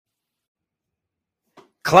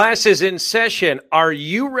Class is in session. Are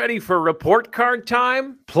you ready for report card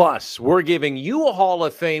time? Plus, we're giving you a Hall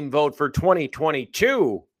of Fame vote for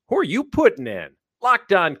 2022. Who are you putting in?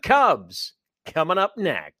 Locked On Cubs, coming up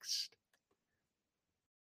next.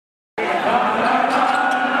 You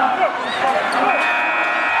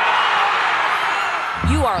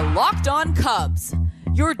are Locked On Cubs,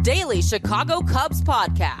 your daily Chicago Cubs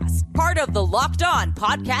podcast, part of the Locked On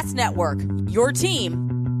Podcast Network, your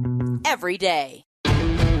team every day.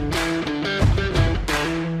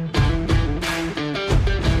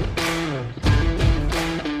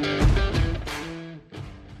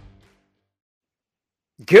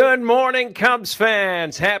 Good morning, Cubs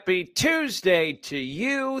fans. Happy Tuesday to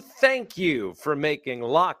you. Thank you for making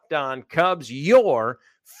Locked On Cubs your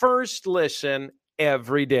first listen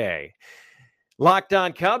every day. Locked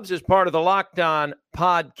On Cubs is part of the Locked On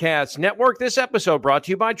Podcast Network. This episode brought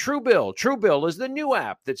to you by Truebill. Truebill is the new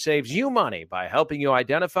app that saves you money by helping you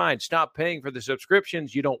identify and stop paying for the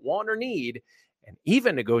subscriptions you don't want or need, and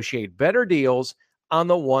even negotiate better deals on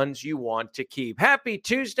the ones you want to keep. Happy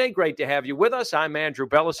Tuesday. Great to have you with us. I'm Andrew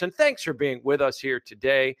Bellison. Thanks for being with us here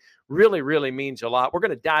today. Really, really means a lot. We're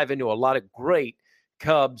going to dive into a lot of great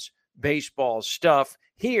Cubs baseball stuff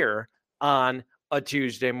here on a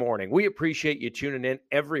Tuesday morning. We appreciate you tuning in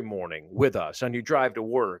every morning with us on your drive to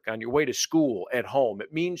work, on your way to school, at home.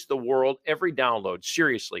 It means the world. Every download.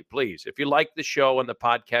 Seriously, please. If you like the show and the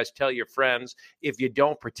podcast, tell your friends. If you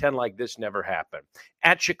don't, pretend like this never happened.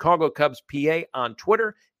 At Chicago Cubs PA on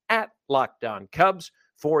Twitter, at Locked On Cubs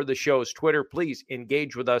for the show's Twitter. Please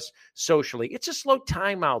engage with us socially. It's a slow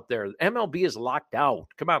time out there. MLB is locked out.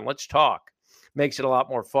 Come on, let's talk. Makes it a lot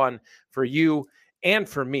more fun for you and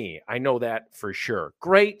for me. I know that for sure.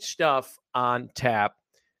 Great stuff on tap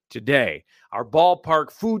today. Our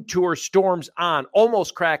ballpark food tour storms on,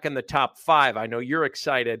 almost cracking the top 5. I know you're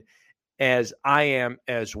excited, as I am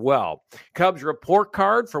as well. Cubs report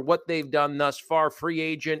card for what they've done thus far, free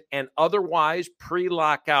agent and otherwise,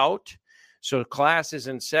 pre-lockout. So class is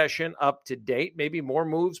in session, up to date. Maybe more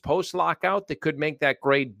moves post-lockout that could make that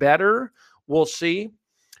grade better. We'll see.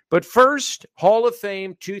 But first, Hall of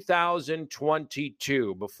Fame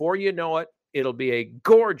 2022. Before you know it, it'll be a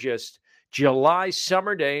gorgeous July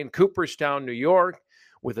summer day in Cooperstown, New York,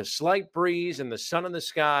 with a slight breeze and the sun in the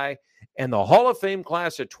sky. And the Hall of Fame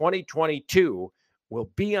class of 2022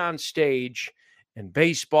 will be on stage, and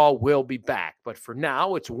baseball will be back. But for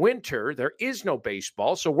now, it's winter. There is no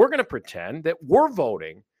baseball. So we're going to pretend that we're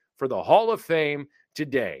voting for the Hall of Fame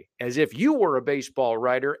today, as if you were a baseball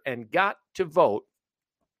writer and got to vote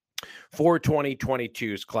for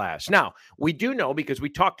 2022's class. Now, we do know, because we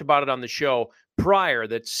talked about it on the show prior,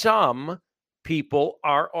 that some people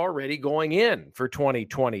are already going in for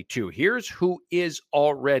 2022. Here's who is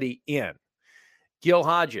already in: Gil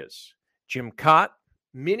Hodges, Jim Cott,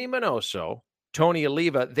 Minnie Minoso, Tony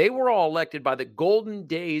Oliva. They were all elected by the Golden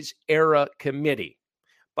Days Era Committee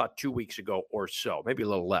about 2 weeks ago or so, maybe a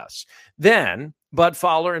little less. Then Bud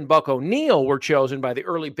Fowler and Buck O'Neil were chosen by the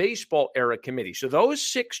Early Baseball Era Committee. So those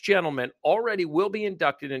 6 gentlemen already will be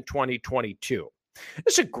inducted in 2022.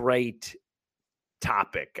 It's a great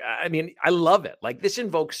topic. I mean, I love it. Like, this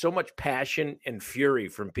invokes so much passion and fury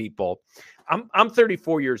from people. I'm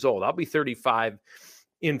 34 years old. I'll be 35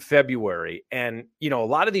 in February. And, you know, a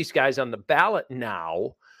lot of these guys on the ballot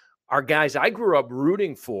now are guys I grew up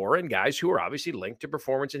rooting for, and guys who are obviously linked to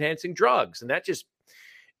performance-enhancing drugs. And that just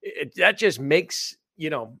makes,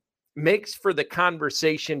 makes for the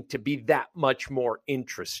conversation to be that much more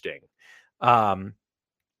interesting. The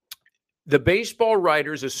Baseball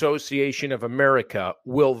Writers Association of America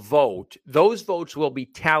will vote. Those votes will be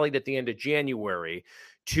tallied at the end of January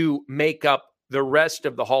to make up the rest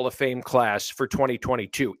of the Hall of Fame class for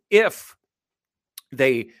 2022, if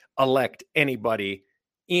they elect anybody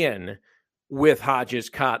in with Hodges,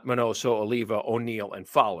 Cott, Minoso, Oliva, O'Neil, and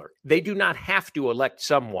Fowler. They do not have to elect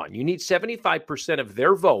someone. You need 75% of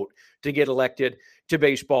their vote to get elected to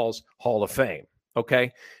baseball's Hall of Fame.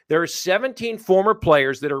 Okay? There are 17 former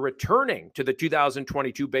players that are returning to the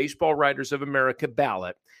 2022 Baseball Writers of America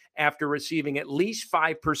ballot after receiving at least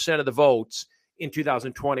 5% of the votes in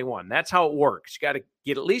 2021. That's how it works. You got to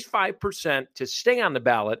get at least 5% to stay on the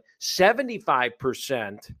ballot,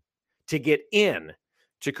 75% to get in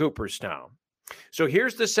to Cooperstown. So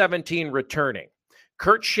here's the 17 returning: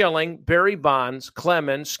 Curt Schilling, Barry Bonds,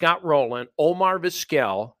 Clemens, Scott Rowland, Omar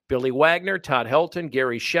Vizquel, Billy Wagner, Todd Helton,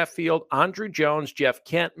 Gary Sheffield, Andrew Jones, Jeff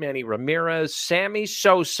Kent, Manny Ramirez, Sammy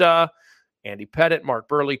Sosa, Andy Pettitte, Mark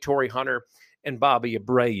Burley, Torrey Hunter, and Bobby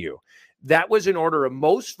Abreu. That was in order of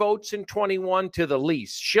most votes in 21 to the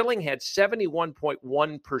least. Schilling had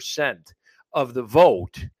 71.1% of the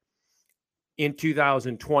vote in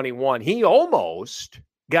 2021. He almost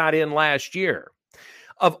got in last year.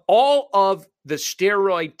 Of all of the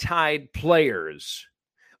steroid-tied players,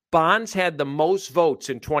 Bonds had the most votes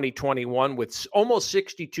in 2021 with almost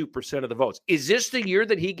 62% of the votes. Is this the year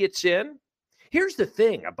that he gets in? Here's the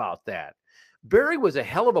thing about that. Barry was a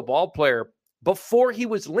hell of a ball player before he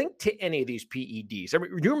was linked to any of these PEDs. I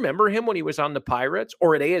mean, do you remember him when he was on the Pirates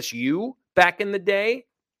or at ASU back in the day?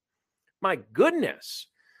 My goodness,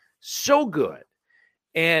 so good.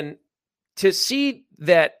 And to see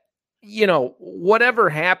that, you know, whatever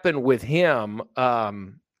happened with him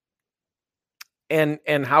and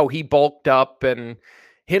how he bulked up and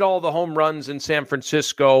hit all the home runs in San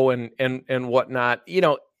Francisco and whatnot, you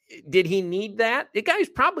know, did he need that? The guy's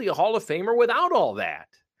probably a Hall of Famer without all that,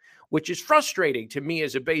 which is frustrating to me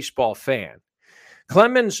as a baseball fan.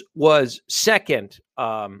 Clemens was second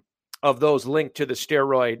of those linked to the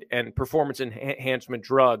steroid and performance enhancement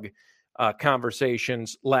drug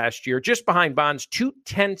conversations last year, just behind Bonds,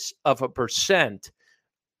 0.2%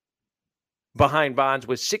 behind Bonds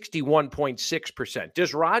with 61.6%.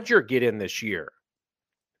 Does Roger get in this year?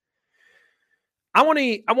 I want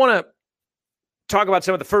to talk about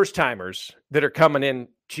some of the first timers that are coming in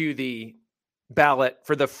to the ballot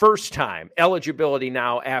for the first time, eligibility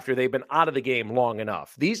now after they've been out of the game long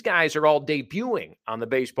enough. These guys are all debuting on the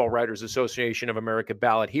Baseball Writers Association of America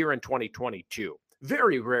ballot here in 2022.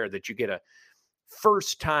 Very rare that you get a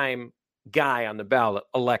first-time guy on the ballot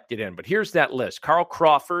elected in. But here's that list. Carl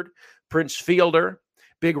Crawford, Prince Fielder,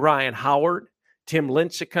 Big Ryan Howard, Tim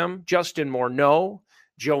Lincecum, Justin Morneau,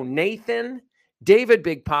 Joe Nathan, David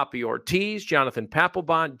Big Papi Ortiz, Jonathan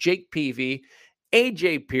Papelbon, Jake Peavy,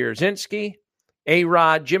 A.J. Pierzynski,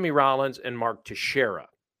 A-Rod, Jimmy Rollins, and Mark Teixeira.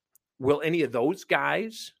 Will any of those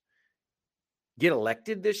guys get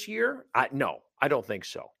elected this year? No, I don't think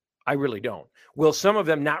so. I really don't. Will some of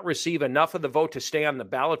them not receive enough of the vote to stay on the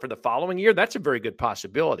ballot for the following year? That's a very good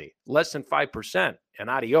possibility. Less than 5%, and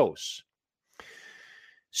adios.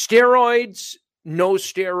 Steroids, no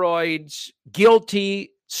steroids,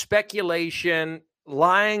 guilty, speculation,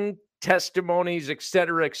 lying testimonies, et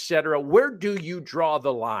cetera, et cetera. Where do you draw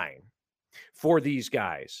the line for these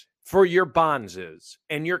guys, for your Bondses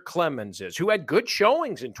and your Clemenses, who had good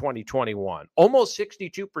showings in 2021, almost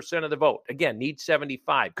 62% of the vote? Again, need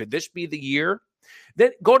 75. Could this be the year?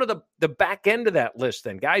 Then go to the back end of that list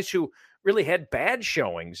then, guys who really had bad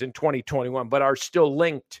showings in 2021, but are still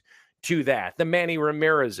linked to that. The Manny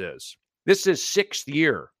Ramirez's. This is sixth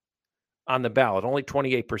year on the ballot, only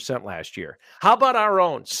 28% last year. How about our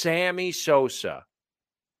own Sammy Sosa?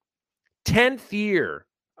 10th year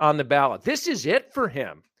on the ballot. This is it for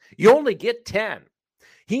him. You only get 10.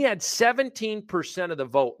 He had 17% of the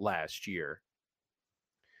vote last year.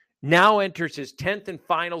 Now enters his 10th and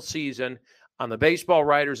final season on the Baseball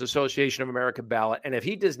Writers Association of America ballot. And if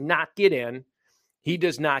he does not get in, he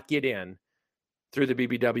does not get in through the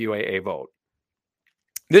BBWAA vote.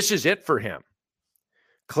 This is it for him.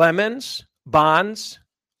 Clemens, Bonds,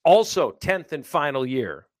 also 10th and final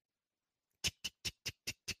year. Tick, tick, tick, tick,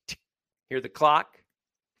 tick, tick, tick. Hear the clock?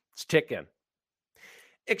 It's ticking.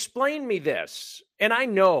 Explain me this, and I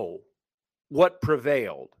know what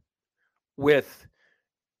prevailed with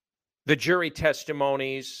the jury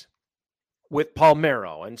testimonies with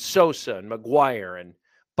Palmeiro and Sosa and McGuire and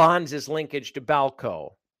Bonds' linkage to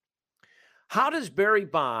Balco. How does Barry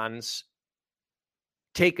Bonds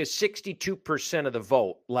take a 62% of the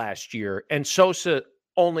vote last year and Sosa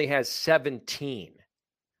only has 17?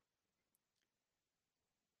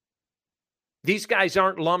 These guys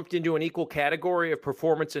aren't lumped into an equal category of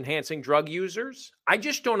performance-enhancing drug users? I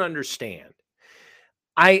just don't understand.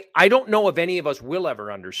 I don't know if any of us will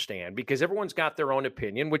ever understand because everyone's got their own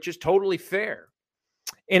opinion, which is totally fair.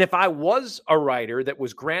 And if I was a writer that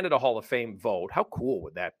was granted a Hall of Fame vote, how cool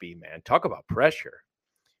would that be, man? Talk about pressure.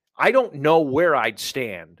 I don't know where I'd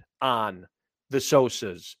stand on the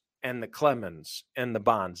Sosas and the Clemens and the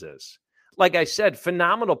Bonses. Like I said,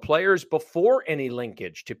 phenomenal players before any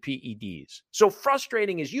linkage to PEDs. So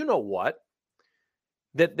frustrating is, you know what,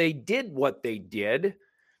 that they did what they did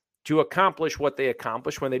to accomplish what they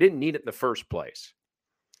accomplished when they didn't need it in the first place.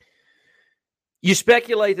 You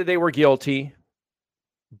speculate that they were guilty,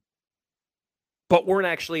 but weren't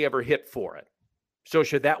actually ever hit for it. So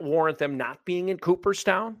should that warrant them not being in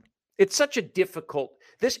Cooperstown? It's such a difficult,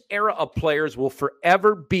 this era of players will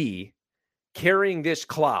forever be carrying this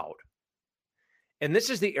cloud. And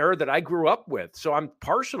this is the era that I grew up with. So I'm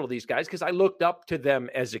partial to these guys because I looked up to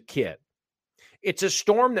them as a kid. It's a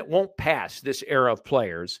storm that won't pass, this era of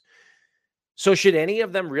players. So should any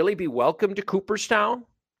of them really be welcome to Cooperstown?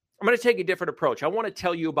 I'm going to take a different approach. I want to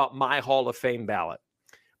tell you about my Hall of Fame ballot.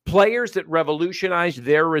 Players that revolutionized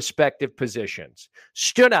their respective positions,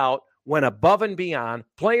 stood out, went above and beyond,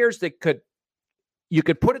 players that you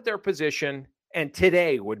could put at their position and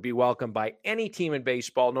today would be welcomed by any team in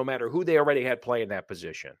baseball, no matter who they already had playing that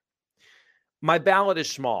position. My ballot is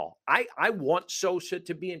small. I want Sosa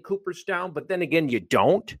to be in Cooperstown, but then again, you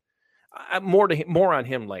don't. More on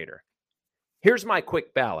him later. Here's my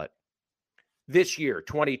quick ballot. This year,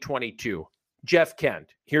 2022, Jeff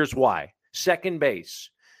Kent. Here's why. Second base.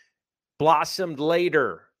 Blossomed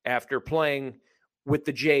later after playing with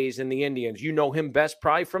the Jays and the Indians. You know him best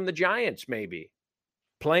probably from the Giants, maybe.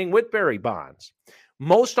 Playing with Barry Bonds.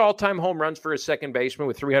 Most all-time home runs for a second baseman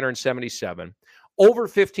with 377. Over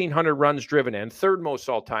 1,500 runs driven in, third most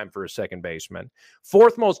all-time for a second baseman.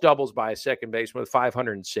 Fourth most doubles by a second baseman with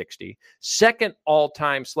 560. Second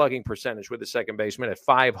all-time slugging percentage with a second baseman at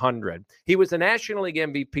 500. He was the National League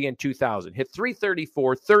MVP in 2000. Hit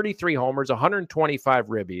 334, 33 homers, 125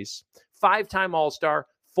 ribbies. Five-time All-Star,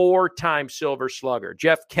 four-time Silver Slugger.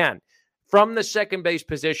 Jeff Kent, from the second base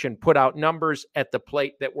position, put out numbers at the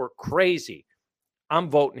plate that were crazy. I'm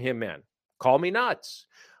voting him in. Call me nuts.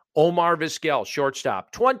 Omar Vizquel,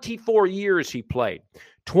 shortstop. 24 years he played.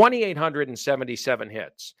 2,877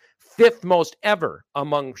 hits. Fifth most ever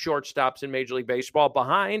among shortstops in Major League Baseball,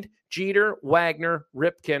 behind Jeter, Wagner,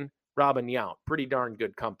 Ripken, Robin Yount. Pretty darn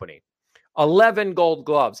good company. 11 Gold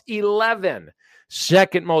Gloves. 11.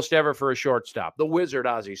 Second most ever for a shortstop. The Wizard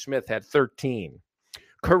Ozzie Smith had 13.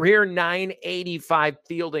 Career 985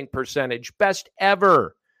 fielding percentage. Best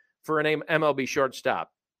ever for an MLB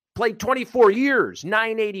shortstop. Played 24 years,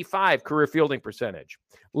 985 career fielding percentage.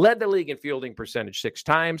 Led the league in fielding percentage 6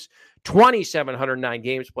 times. 2,709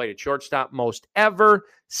 games played at shortstop, most ever.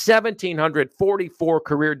 1,744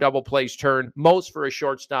 career double plays turned, most for a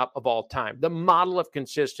shortstop of all time. The model of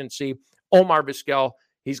consistency, Omar Vizquel,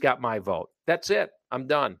 he's got my vote. That's it. I'm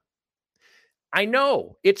done. I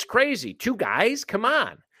know, it's crazy. 2 guys? Come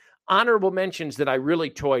on. Honorable mentions that I really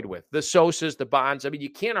toyed with. The Sosas, the Bonds. I mean, you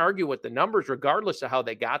can't argue with the numbers regardless of how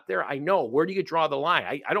they got there. I know. Where do you draw the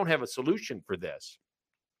line? I don't have a solution for this.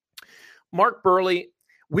 Mark Burley,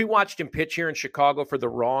 we watched him pitch here in Chicago for the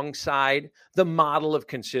wrong side. The model of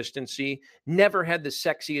consistency. Never had the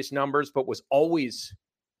sexiest numbers, but was always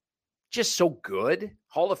just so good.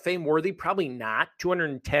 Hall of Fame worthy. Probably not.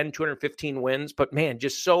 210, 215 wins. But, man,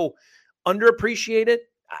 just so underappreciated,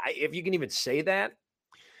 if you can even say that.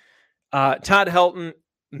 Todd Helton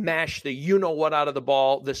mashed the you-know-what out of the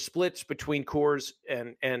ball, the splits between Coors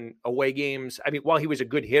and away games. I mean, while he was a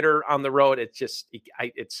good hitter on the road, it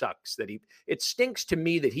sucks that it stinks to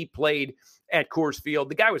me that he played at Coors Field.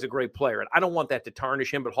 The guy was a great player, and I don't want that to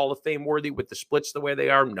tarnish him, but Hall of Fame worthy with the splits the way they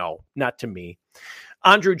are? No, not to me.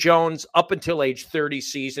 Andruw Jones, up until age 30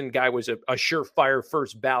 season, guy was a surefire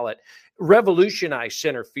first ballot, revolutionized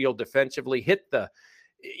center field defensively, hit the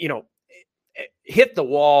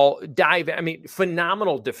wall, dive. I mean,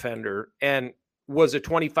 phenomenal defender, and was a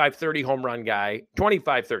 25-30 home run guy,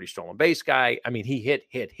 25-30 stolen base guy. I mean, he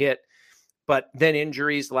hit. But then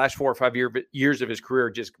injuries, the last 4 or 5 years of his career,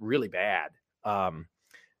 just really bad.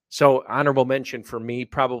 So honorable mention for me,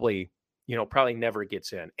 probably never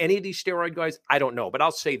gets in. Any of these steroid guys, I don't know. But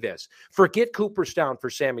I'll say this. Forget Cooperstown for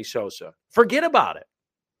Sammy Sosa. Forget about it.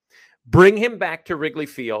 Bring him back to Wrigley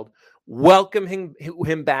Field. Welcome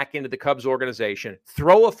him back into the Cubs organization.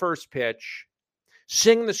 Throw a first pitch.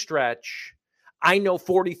 Sing the stretch. I know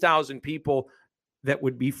 40,000 people that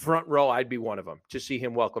would be front row. I'd be one of them to see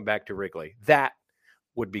him welcome back to Wrigley. That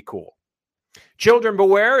would be cool. Children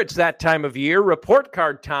beware. It's that time of year. Report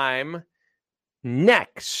card time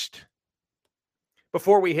next.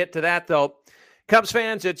 Before we hit to that, though, Cubs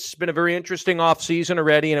fans, it's been a very interesting offseason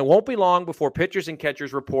already, and it won't be long before pitchers and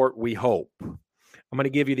catchers report, we hope. I'm going to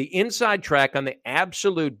give you the inside track on the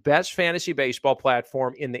absolute best fantasy baseball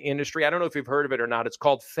platform in the industry. I don't know if you've heard of it or not. It's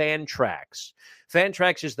called Fantrax.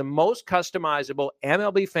 Fantrax is the most customizable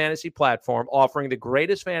MLB fantasy platform, offering the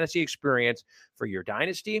greatest fantasy experience for your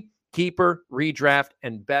dynasty, keeper, redraft,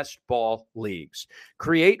 and best ball leagues.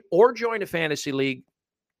 Create or join a fantasy league,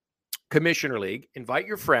 commissioner league, invite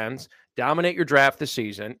your friends, dominate your draft this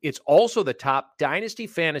season. It's also the top dynasty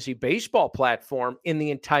fantasy baseball platform in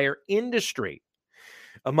the entire industry.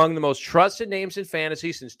 Among the most trusted names in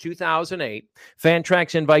fantasy since 2008,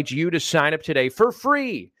 Fantrax invites you to sign up today for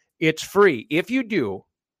free. It's free. If you do,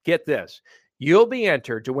 get this, you'll be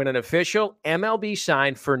entered to win an official MLB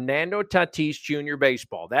signed Fernando Tatis Jr.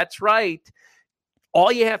 baseball. That's right.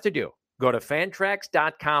 All you have to do, go to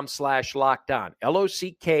fantrax.com/lockedon,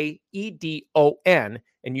 LOCKEDON,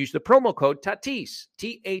 and use the promo code Tatis,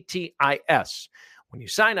 TATIS. when you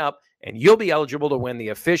sign up, and you'll be eligible to win the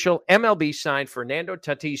official MLB signed Fernando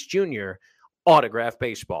Tatis Jr. autographed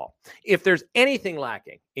baseball. If there's anything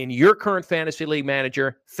lacking in your current fantasy league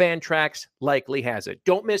manager, Fantrax likely has it.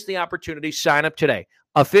 Don't miss the opportunity. Sign up today.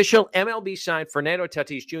 Official MLB signed Fernando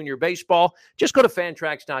Tatis Jr. baseball. Just go to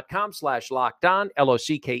fantrax.com/lockedon,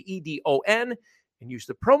 LOCKEDON, and use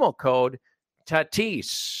the promo code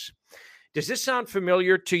Tatis. Does this sound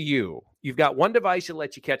familiar to you? You've got one device that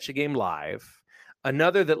lets you catch the game live,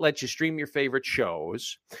 another that lets you stream your favorite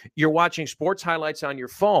shows. You're watching sports highlights on your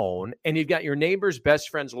phone, and you've got your neighbor's best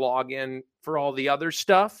friend's login for all the other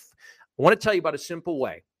stuff. I want to tell you about a simple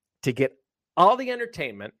way to get all the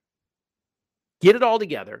entertainment, get it all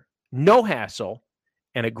together, no hassle,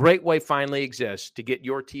 and a great way finally exists to get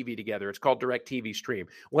your TV together. It's called DirecTV Stream.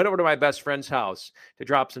 Went over to my best friend's house to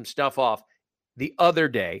drop some stuff off the other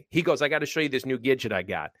day. He goes, I got to show you this new gadget I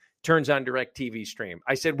got. Turns on DirecTV Stream.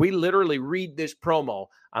 I said, we literally read this promo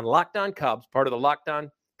on Locked On Cubs, part of the Locked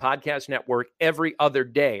On Podcast Network, every other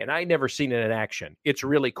day. And I never seen it in action. It's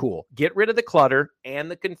really cool. Get rid of the clutter and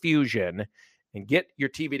the confusion and get your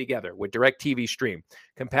TV together with DirecTV Stream.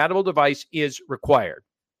 Compatible device is required.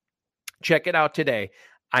 Check it out today.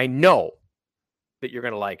 I know that you're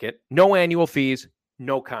going to like it. No annual fees,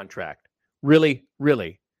 no contract. Really,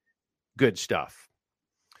 really good stuff.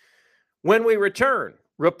 When we return,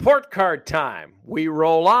 report card time. We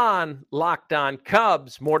roll on Locked On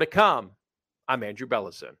Cubs. More to come. I'm Andrew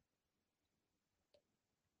Bellison.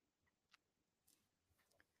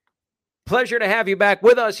 Pleasure to have you back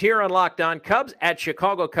with us here on Locked On Cubs at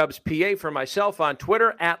Chicago Cubs PA. For myself on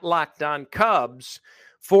Twitter at Locked On Cubs.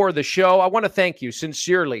 For the show, I want to thank you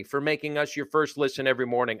sincerely for making us your first listen every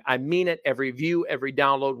morning. I mean it. Every view, every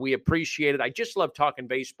download, we appreciate it. I just love talking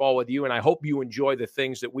baseball with you, and I hope you enjoy the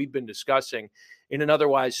things that we've been discussing in an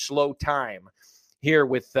otherwise slow time here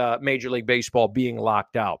with Major League Baseball being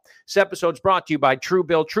locked out. This episode's brought to you by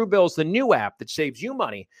Truebill. Truebill is the new app that saves you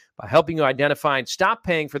money by helping you identify and stop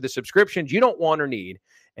paying for the subscriptions you don't want or need,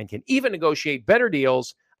 and can even negotiate better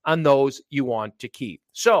deals on those you want to keep.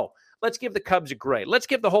 So let's give the Cubs a grade. Let's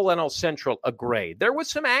give the whole NL Central a grade. There was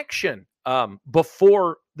some action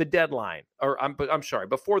before the deadline, or I'm sorry,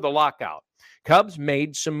 before the lockout. Cubs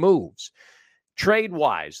made some moves.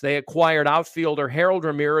 Trade-wise, they acquired outfielder Harold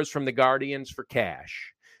Ramirez from the Guardians for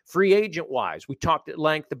cash. Free agent-wise, we talked at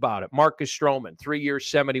length about it. Marcus Stroman, 3 years,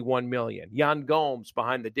 $71 million. Yan Gomes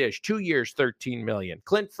behind the dish, 2 years, $13 million.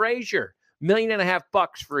 Clint Frazier, $1.5 million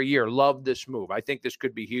for a year. Love this move. I think this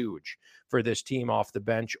could be huge for this team off the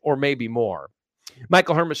bench, or maybe more.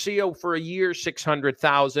 Michael Hermosillo for a year,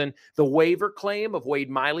 $600,000. The waiver claim of Wade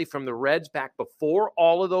Miley from the Reds back before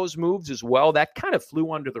all of those moves as well, that kind of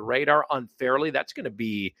flew under the radar unfairly. That's going to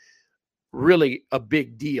be really a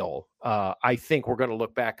big deal. I think we're going to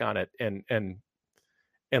look back on it and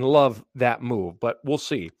love that move, but we'll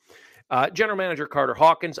see. General Manager Carter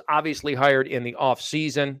Hawkins, obviously hired in the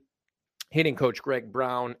offseason. Hitting coach Greg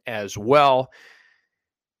Brown as well.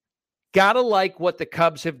 Gotta like what the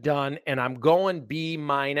Cubs have done, and I'm going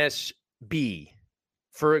B-B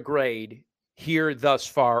for a grade here thus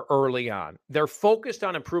far early on. They're focused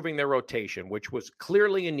on improving their rotation, which was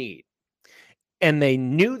clearly a need. And they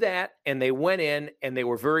knew that, and they went in, and they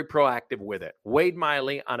were very proactive with it. Wade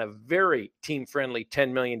Miley on a very team-friendly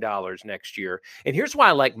 $10 million next year. And here's why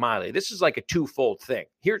I like Miley. This is like a twofold thing.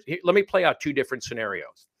 Here, let me play out two different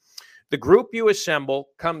scenarios. The group you assemble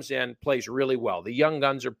comes in, plays really well. The young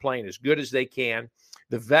guns are playing as good as they can.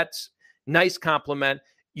 The vets, nice compliment.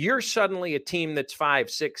 You're suddenly a team that's 5,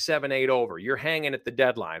 6, 7, 8 over. You're hanging at the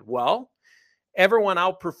deadline. Well, everyone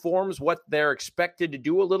outperforms what they're expected to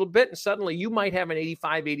do a little bit, and suddenly you might have an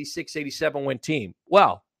 85, 86, 87 win team.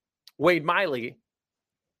 Well, Wade Miley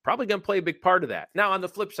probably going to play a big part of that. Now, on the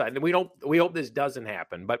flip side, and we hope this doesn't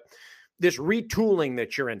happen, but this retooling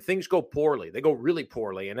that you're in, things go poorly. They go really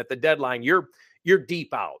poorly. And at the deadline, you're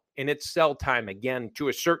deep out, and it's sell time again to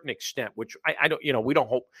a certain extent, which I don't,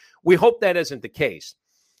 we hope that isn't the case.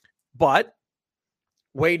 But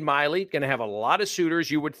Wade Miley going to have a lot of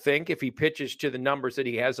suitors, you would think, if he pitches to the numbers that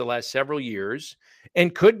he has the last several years,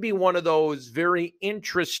 and could be one of those very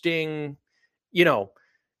interesting,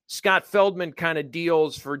 Scott Feldman kind of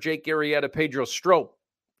deals for Jake Arrieta, Pedro Strop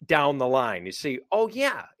down the line. You see, oh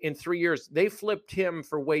yeah, in 3 years, they flipped him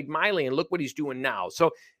for Wade Miley, and look what he's doing now. So,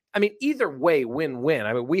 I mean, either way, win-win.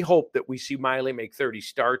 I mean, we hope that we see Miley make 30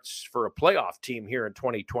 starts for a playoff team here in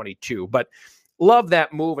 2022, but love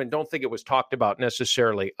that move and don't think it was talked about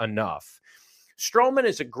necessarily enough. Stroman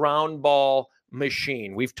is a ground ball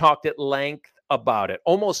machine. We've talked at length about it.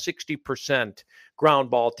 Almost 60%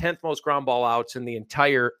 ground ball, 10th most ground ball outs in the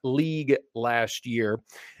entire league last year.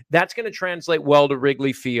 That's going to translate well to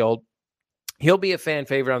Wrigley Field. He'll be a fan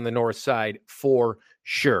favorite on the north side for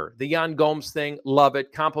sure. The Yan Gomes thing, love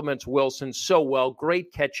it. Compliments Wilson so well.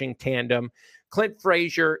 Great catching tandem. Clint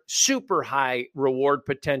Frazier, super high reward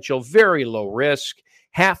potential, very low risk.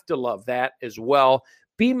 Have to love that as well.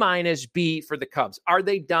 B- for the Cubs. Are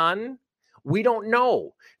they done? We don't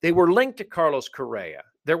know. They were linked to Carlos Correa.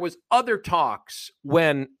 There was other talks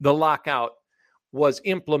when the lockout was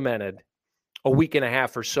implemented a week and a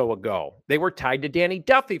half or so ago. They were tied to Danny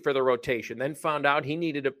Duffy for the rotation, then found out he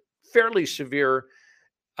needed a fairly severe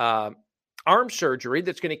arm surgery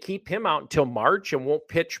that's going to keep him out until March and won't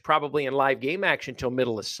pitch probably in live game action until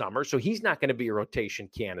middle of summer. So he's not going to be a rotation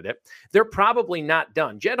candidate. They're probably not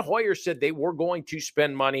done. Jed Hoyer said they were going to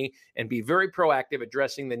spend money and be very proactive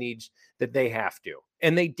addressing the needs that they have to.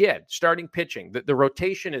 And they did, starting pitching. The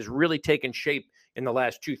rotation has really taken shape in the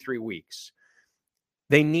last 2-3 weeks.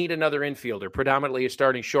 They need another infielder, predominantly a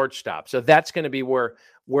starting shortstop. So that's going to be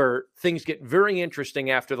where things get very interesting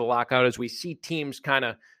after the lockout as we see teams kind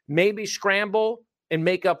of maybe scramble and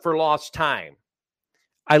make up for lost time.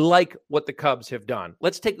 I like what the Cubs have done.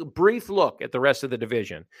 Let's take a brief look at the rest of the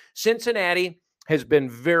division. Cincinnati has been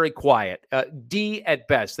very quiet. D at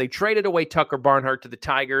best. They traded away Tucker Barnhart to the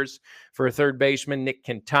Tigers for a third baseman, Nick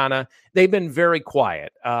Quintana. They've been very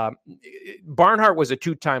quiet. Barnhart was a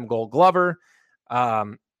 2-time Gold Glover.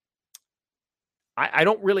 I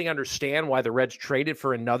don't really understand why the Reds traded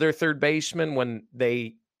for another third baseman when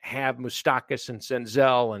they have Moustakas and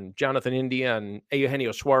Senzel and Jonathan India and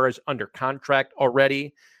Eugenio Suarez under contract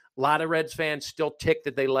already. A lot of Reds fans still ticked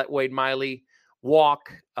that they let Wade Miley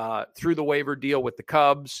walk through the waiver deal with the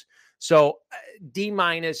Cubs. So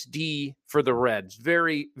D- for the Reds.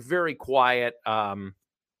 Very, very quiet.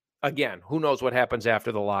 Again, who knows what happens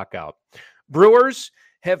after the lockout. Brewers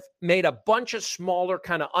have made a bunch of smaller,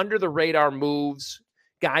 kind of under-the-radar moves,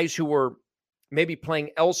 guys who were maybe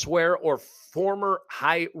playing elsewhere or former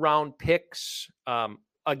high-round picks.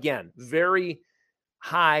 Again, very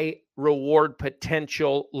high reward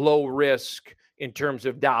potential, low risk in terms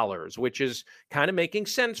of dollars, which is kind of making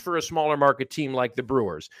sense for a smaller market team like the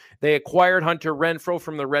Brewers. They acquired Hunter Renfroe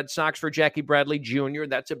from the Red Sox for Jackie Bradley Jr.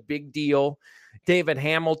 That's a big deal. David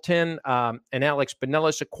Hamilton and Alex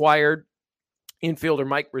Pinellas acquired infielder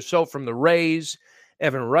Mike Rousseau from the Rays.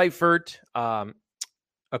 Evan Reifert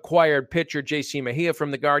acquired pitcher J.C. Mejia from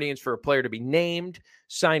the Guardians for a player to be named.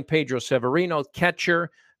 Signed Pedro Severino, catcher.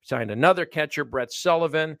 Signed another catcher, Brett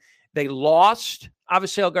Sullivan. They lost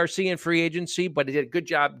Avisail Garcia in free agency, but they did a good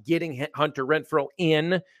job getting Hunter Renfroe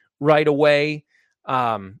in right away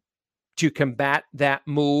to combat that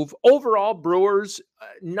move. Overall, Brewers,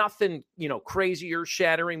 nothing, crazy or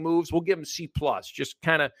shattering moves. We'll give them C+, just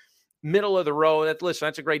kind of middle of the road.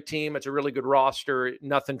 That's a great team. It's a really good roster.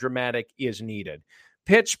 Nothing dramatic is needed.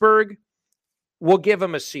 Pittsburgh, we'll give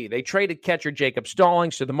them a C. They traded catcher Jacob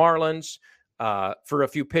Stallings to the Marlins for a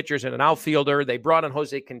few pitchers and an outfielder. They brought in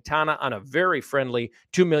Jose Quintana on a very friendly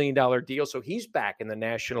 $2 million deal, so he's back in the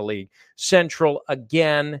National League Central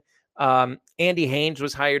again. Andy Haynes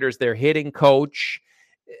was hired as their hitting coach.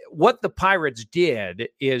 What the Pirates did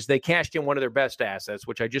is they cashed in one of their best assets,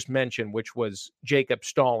 which I just mentioned, which was Jacob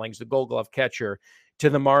Stallings, the Gold Glove catcher, to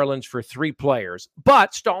the Marlins for 3 players.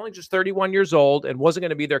 But Stallings is 31 years old and wasn't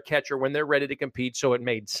going to be their catcher when they're ready to compete, so it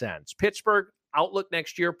made sense. Pittsburgh, outlook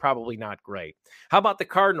next year, probably not great. How about the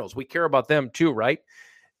Cardinals? We care about them too, right?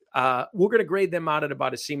 We're going to grade them out at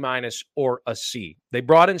about a C- or a C. They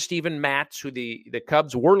brought in Steven Matz, who the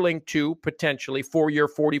Cubs were linked to potentially, 4-year,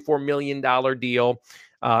 $44 million deal.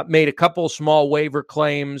 Made a couple small waiver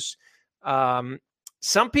claims.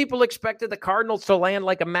 Some people expected the Cardinals to land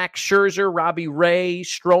like a Max Scherzer, Robbie Ray,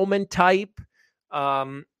 Stroman type.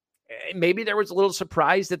 Maybe there was a little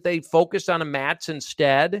surprise that they focused on a Matz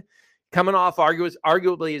instead. Coming off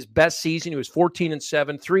arguably his best season, he was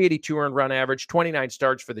 14-7, 382 earned run average, 29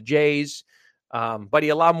 starts for the Jays. But he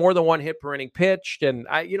allowed more than one hit per inning pitched, and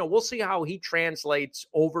we'll see how he translates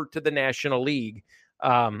over to the National League.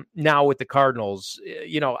 Now with the Cardinals,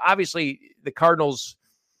 obviously the Cardinals,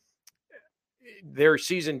 their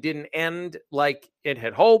season didn't end like it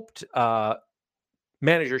had hoped.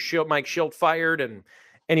 Manager Mike Schilt fired, and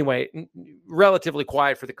anyway, relatively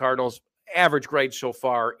quiet for the Cardinals. Average grade so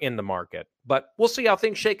far in the market, but we'll see how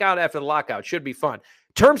things shake out after the lockout. Should be fun.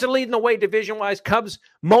 In terms of leading the way division-wise, Cubs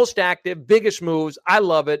most active, biggest moves. I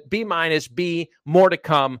love it. B-, B, more to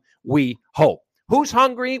come, we hope. Who's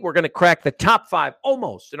hungry? We're going to crack the top 5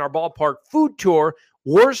 almost in our ballpark food tour,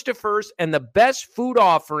 worst to first, and the best food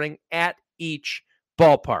offering at each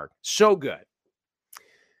ballpark. So good.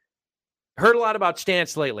 Heard a lot about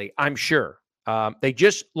Stance lately, I'm sure. They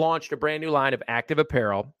just launched a brand new line of active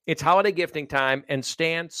apparel. It's holiday gifting time, and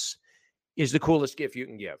Stance is the coolest gift you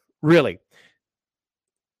can give. Really.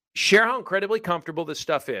 Share how incredibly comfortable this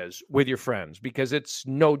stuff is with your friends, because it's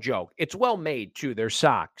no joke. It's well made, too. Their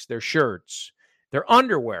socks, their shirts, their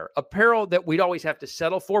underwear, apparel that we'd always have to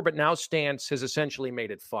settle for, but now Stance has essentially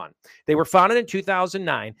made it fun. They were founded in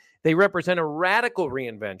 2009. They represent a radical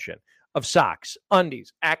reinvention of socks,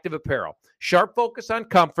 undies, active apparel. Sharp focus on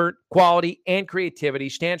comfort, quality, and creativity.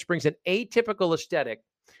 Stance brings an atypical aesthetic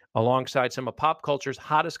alongside some of pop culture's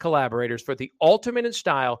hottest collaborators for the ultimate in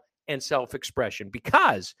style and self-expression,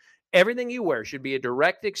 because everything you wear should be a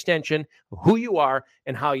direct extension of who you are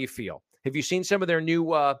and how you feel. Have you seen some of their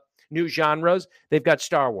new genres? They've got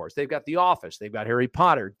Star Wars, they've got The Office, they've got Harry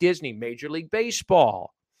Potter, Disney, Major League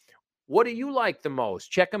Baseball. What do you like the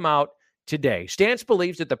most? Check them out today. Stance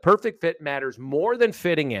believes that the perfect fit matters more than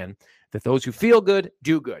fitting in, that those who feel good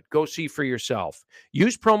do good. Go see for yourself.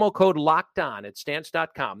 Use promo code LOCKEDON at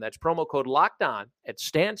stance.com. That's promo code LOCKEDON at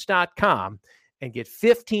stance.com and get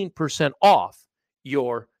 15% off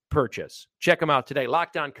your purchase. Check them out today.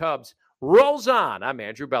 Locked On Cubs rolls on. I'm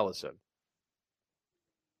Andrew Bellison.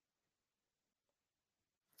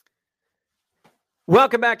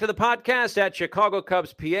 Welcome back to the podcast at Chicago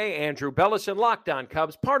Cubs PA. Andrew Bellison, Locked On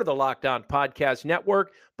Cubs, part of the Locked On Podcast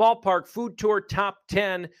Network. Ballpark Food Tour Top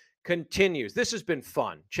 10 continues. This has been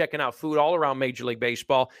fun, checking out food all around Major League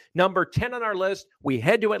Baseball. Number 10 on our list, we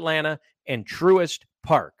head to Atlanta and Truist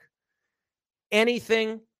Park.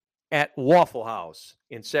 Anything at Waffle House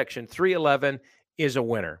in Section 311 is a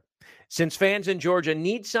winner. Since fans in Georgia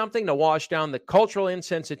need something to wash down the cultural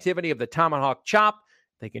insensitivity of the tomahawk chop,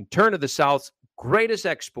 they can turn to the South's greatest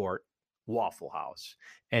export, Waffle House.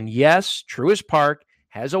 And yes, Truist Park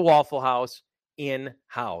has a Waffle House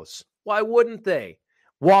in-house. Why wouldn't they?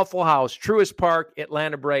 Waffle House, Truist Park,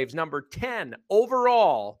 Atlanta Braves, number 10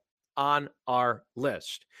 overall on our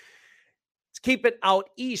list. Let's keep it out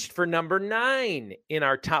east for number 9 in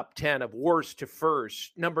our top 10 of worst to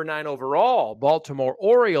first. Number 9 overall, Baltimore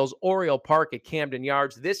Orioles, Oriole Park at Camden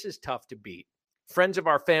Yards. This is tough to beat. Friends of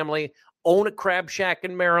our family own a crab shack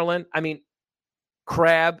in Maryland. I mean,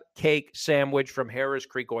 crab cake sandwich from Harris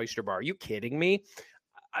Creek Oyster Bar. Are you kidding me?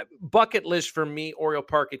 Bucket list for me, Oriole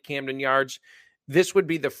Park at Camden Yards. This would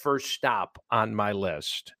be the first stop on my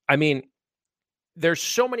list. I mean, there's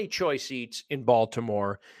so many choice eats in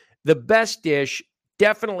Baltimore. The best dish,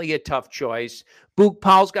 definitely a tough choice. Boog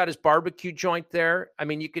Powell's got his barbecue joint there. I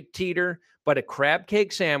mean, you could teeter, but a crab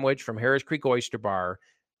cake sandwich from Harris Creek Oyster Bar,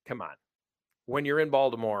 come on. When you're in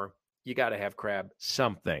Baltimore, you got to have crab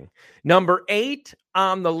something. Number 8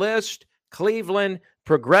 on the list, Cleveland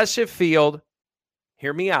Progressive Field.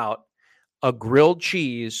 Hear me out. A grilled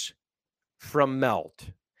cheese from Melt.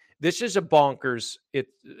 This is a bonkers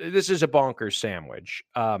sandwich.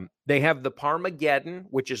 They have the Parmageddon,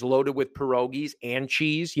 which is loaded with pierogies and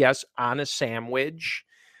cheese, yes, on a sandwich.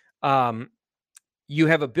 You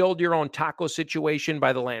have a build-your-own taco situation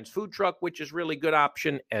by the Land's Food Truck, which is really good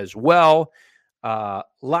option as well.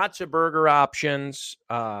 Lots of burger options,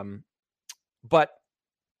 but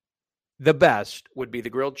the best would be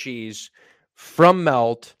the grilled cheese from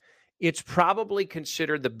Melt. It's probably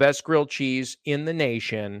considered the best grilled cheese in the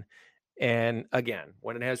nation. And again,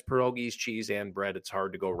 when it has pierogies, cheese, and bread, it's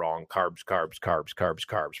hard to go wrong. Carbs, carbs, carbs, carbs,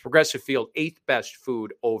 carbs. Progressive Field, 8th best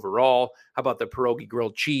food overall. How about the pierogi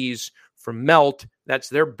grilled cheese from Melt? That's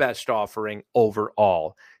their best offering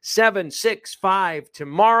overall. 7, 6, 5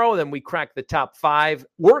 tomorrow. Then we crack the top 5,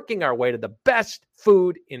 working our way to the best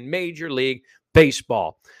food in Major League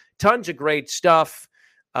Baseball. Tons of great stuff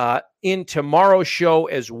in tomorrow's show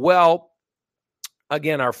as well.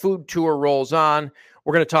 Again, our food tour rolls on.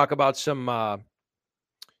 We're going to talk about some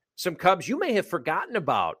Cubs you may have forgotten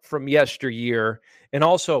about from yesteryear, and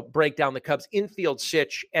also break down the Cubs infield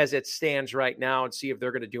sitch as it stands right now and see if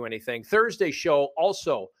they're going to do anything. Thursday show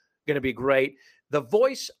also going to be great. The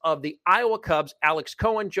voice of the Iowa Cubs, Alex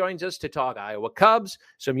Cohen, joins us to talk Iowa Cubs,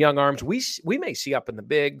 some young arms we may see up in the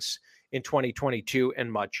bigs in 2022,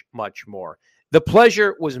 and much, much more. The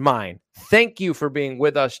pleasure was mine. Thank you for being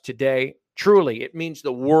with us today. Truly, it means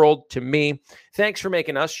the world to me. Thanks for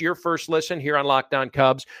making us your first listen here on Locked On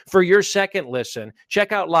Cubs. For your second listen,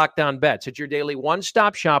 check out Locked On Bets. It's your daily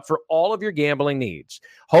one-stop shop for all of your gambling needs.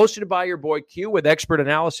 Hosted by your boy Q with expert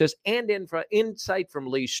analysis and insight from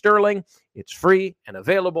Lee Sterling. It's free and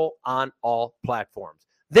available on all platforms.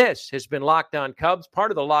 This has been Locked On Cubs,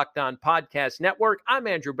 part of the Locked On Podcast Network. I'm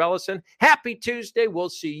Andrew Bellison. Happy Tuesday. We'll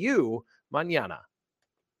see you mañana.